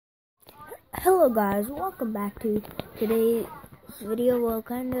Hello guys, welcome back to today's video. Well,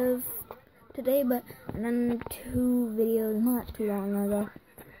 kind of today, but then two videos not too long ago.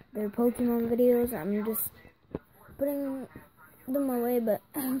 They're Pokemon videos. I'm just putting them away, but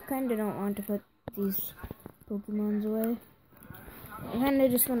I kind of don't want to put these Pokemons away. I kind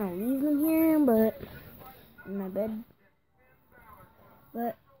of just want to leave them here, but in my bed.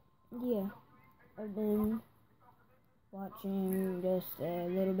 But yeah, I've been watching just a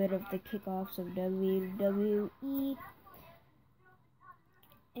little bit of the kickoffs of WWE,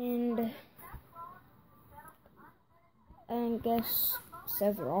 and I guess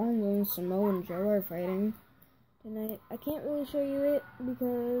Seth Rollins and Samoa Joe are fighting tonight. I can't really show you it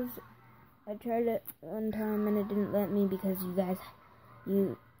because I tried it one time and it didn't let me because you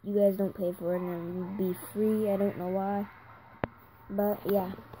guys don't pay for it and it would be free. I don't know why, but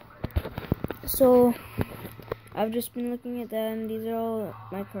yeah. So I've just been looking at that, and these are all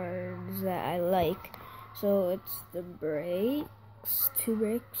my cards that I like. So it's the breaks, 2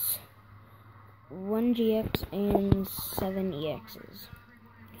 breaks, 1 GX, and 7 EXs.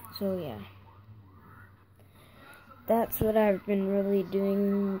 So yeah, that's what I've been really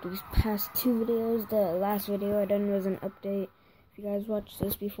doing these past 2 videos. The last video I done was an update. If you guys watched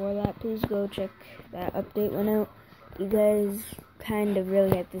this before that, please go check that update one out. You guys kind of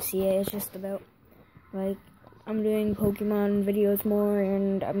really have to see it. It's just about, like, I'm doing Pokemon videos more,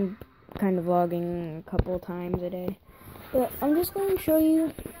 and I'm kind of vlogging a couple times a day. But I'm just going to show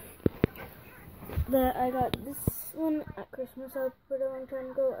you that I got this one at Christmas. I put it a long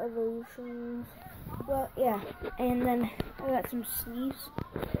time ago, Evolutions. But yeah, and then I got some sleeves.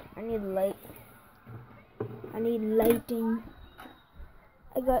 I need lighting.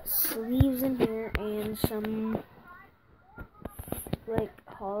 I got sleeves in here and some like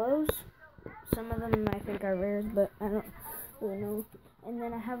hollows. Some of them I think are rares, but I don't really know. And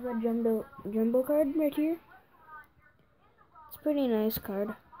then I have a jumbo card right here. It's a pretty nice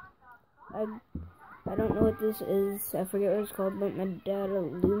card. I don't know what this is. I forget what it's called, but my dad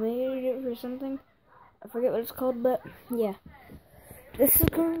illuminated it for something. I forget what it's called, but yeah. This is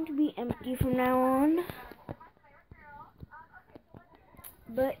going to be empty from now on.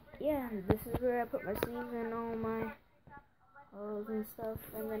 But yeah, this is where I put my sleeves and all my hollows and stuff.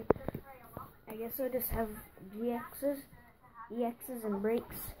 And then I guess I'll just have GXs, EXs, and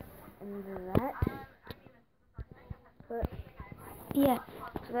breaks, and that. But yeah,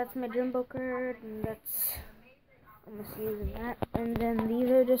 so that's my jumbo card, and that's all my sleeves and that. And then these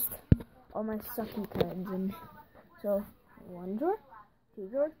are just all my sucky cards. And so 1 drawer, 2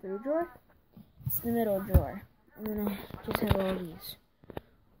 drawer, 3 drawer. It's the middle drawer, and then I just have all these.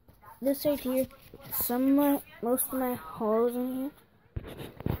 This right here, most of my holes in here.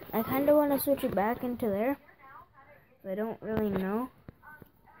 I kind of want to switch it back into there, but I don't really know,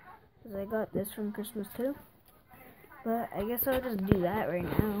 because I got this from Christmas too. But I guess I'll just do that right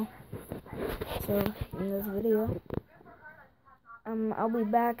now. So in this video, I'll be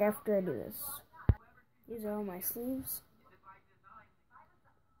back after I do this. These are all my sleeves,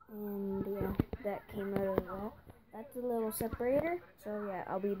 and yeah, that came out of that. That's a little separator. So yeah,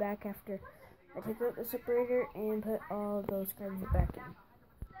 I'll be back after I take out the separator and put all those cards back in.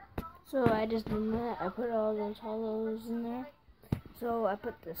 So I just did that. I put all those hollows in there. So I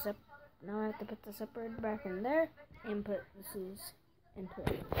put the now I have to put the separator back in there and put the sleeves into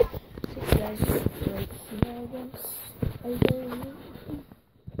it. So you guys right here, I guess.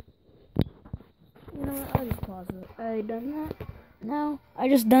 You know what? I'll just pause it. I done that. Now I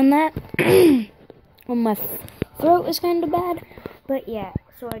just done that. Well, my throat is kind of bad, but yeah.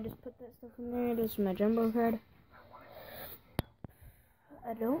 So I just put that stuff in there. This is my jumbo card.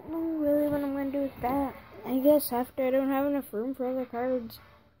 I don't know really what I'm going to do with that. I guess after I don't have enough room for other cards,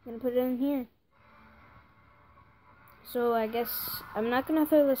 I'm going to put it in here. So I guess I'm not going to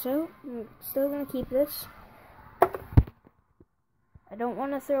throw this out. I'm still going to keep this. I don't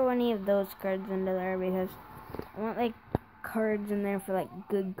want to throw any of those cards into there because I want like cards in there for like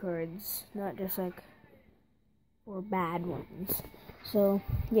good cards, not just like for bad ones. So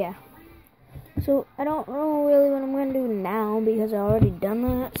yeah. So I don't know really what I'm going to do now because I already done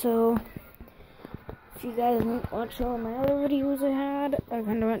that. So if you guys didn't watch all my other videos I had, I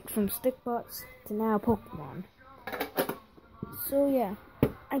kind of went from stickbots to now Pokemon. So yeah,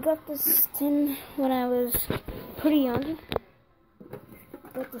 I got this tin when I was pretty young.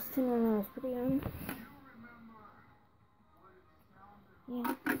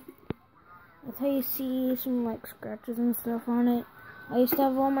 Yeah. That's how you see some like scratches and stuff on it. I used to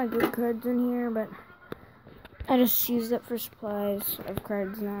have all my good cards in here, but I just use it for supplies of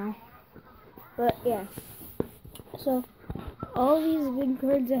cards now. But yeah, so all these big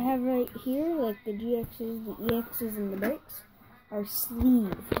cards I have right here, like the GXs, the EXs, and the breaks, are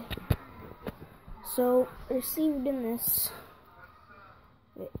sleeved. So they're sleeved in this,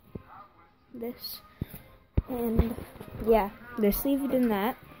 and yeah, they're sleeved in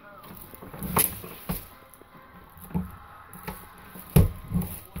that.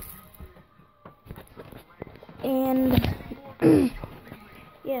 And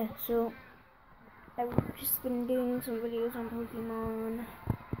yeah, so I've just been doing some videos on Pokemon.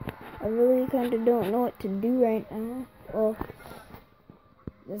 I really kind of don't know what to do right now. Well,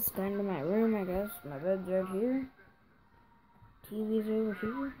 this is kind of my room, I guess. My bed's right here. TV's over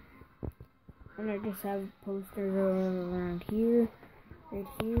here. And I just have posters around here. Right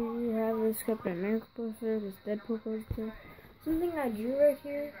here, I have this Captain America poster, this Deadpool poster. Something I drew right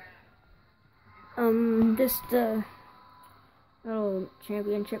here. Just a little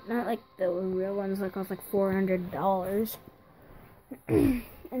championship, not like the real ones that cost like $400. And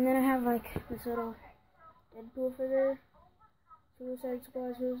then I have like this little Deadpool figure, Suicide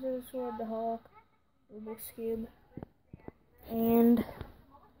Squad, Suicide Sword, the Hawk, Rubik's Cube, and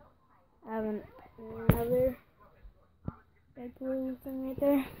I have another Deadpool thing right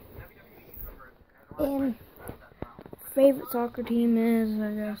there. And favorite soccer team is,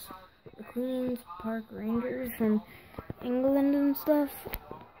 I guess, the Queen's Park Rangers from England and stuff.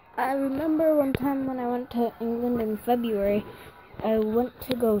 I remember one time when I went to England in February, I went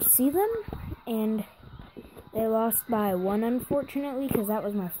to go see them, and they lost by 1, unfortunately, because that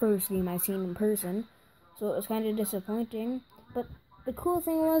was my first game I seen in person, so it was kind of disappointing. But the cool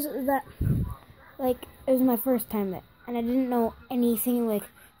thing was that, like, it was my first time there, and I didn't know anything, like,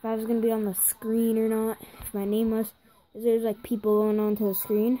 if I was going to be on the screen or not, if my name was, because there's, like, people going onto the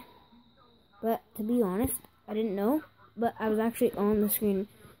screen. But, to be honest, I didn't know, but I was actually on the screen.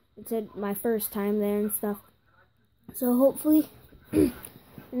 It said my first time there and stuff. So, hopefully, the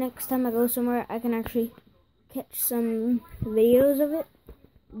next time I go somewhere, I can actually catch some videos of it.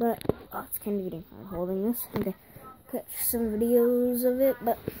 But, oh, it's kind of getting hard holding this. Okay, catch some videos of it,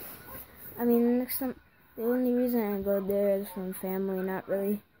 but, I mean, next time, the only reason I go there is from family, not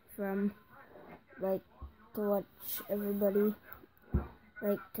really from, like, to watch everybody,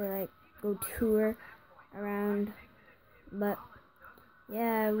 like, to, like, go tour around. But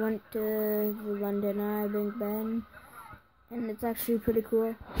yeah, I went to the London Eye, Big Ben, and it's actually pretty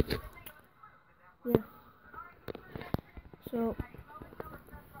cool. Yeah. So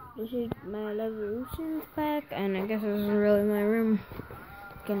this is my Evolutions pack, and I guess this is really my room.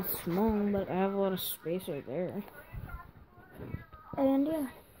 It's kind of small, but I have a lot of space right there. And yeah,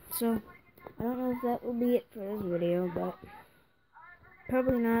 so I don't know if that will be it for this video, but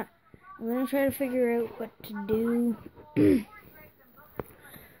probably not. I'm gonna try to figure out what to do.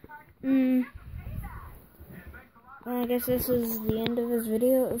 I guess this is the end of this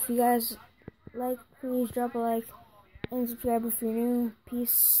video. If you guys like, please drop a like and subscribe if you're new.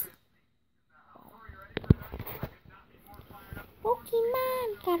 Peace.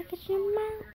 Pokemon, gotta get your mom.